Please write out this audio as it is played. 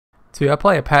To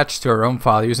apply a patch to a ROM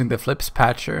file using the Flips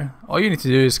patcher, all you need to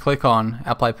do is click on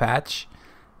Apply Patch,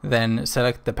 then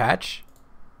select the patch,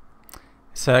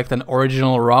 select an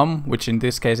original ROM, which in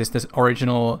this case is the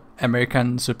original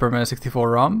American Super Mario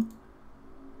 64 ROM.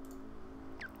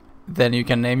 Then you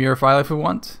can name your file if you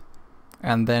want,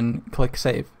 and then click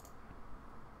Save.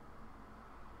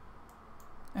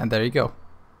 And there you go.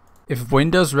 If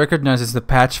Windows recognizes the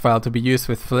patch file to be used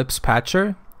with Flips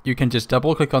patcher, you can just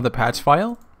double click on the patch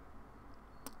file,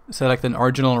 select an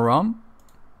original ROM,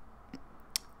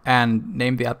 and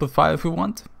name the output file if you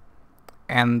want,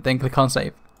 and then click on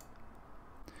Save.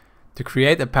 To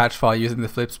create a patch file using the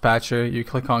Flips patcher, you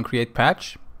click on Create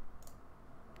Patch,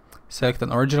 select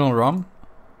an original ROM,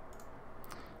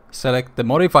 select the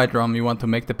modified ROM you want to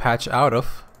make the patch out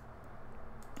of,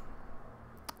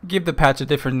 give the patch a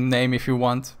different name if you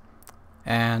want,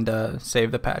 and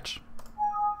save the patch.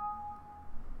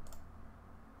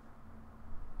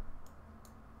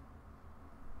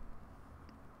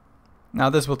 Now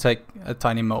this will take a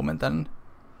tiny moment, and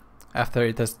after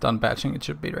it has done patching, it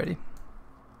should be ready.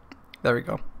 There we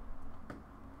go.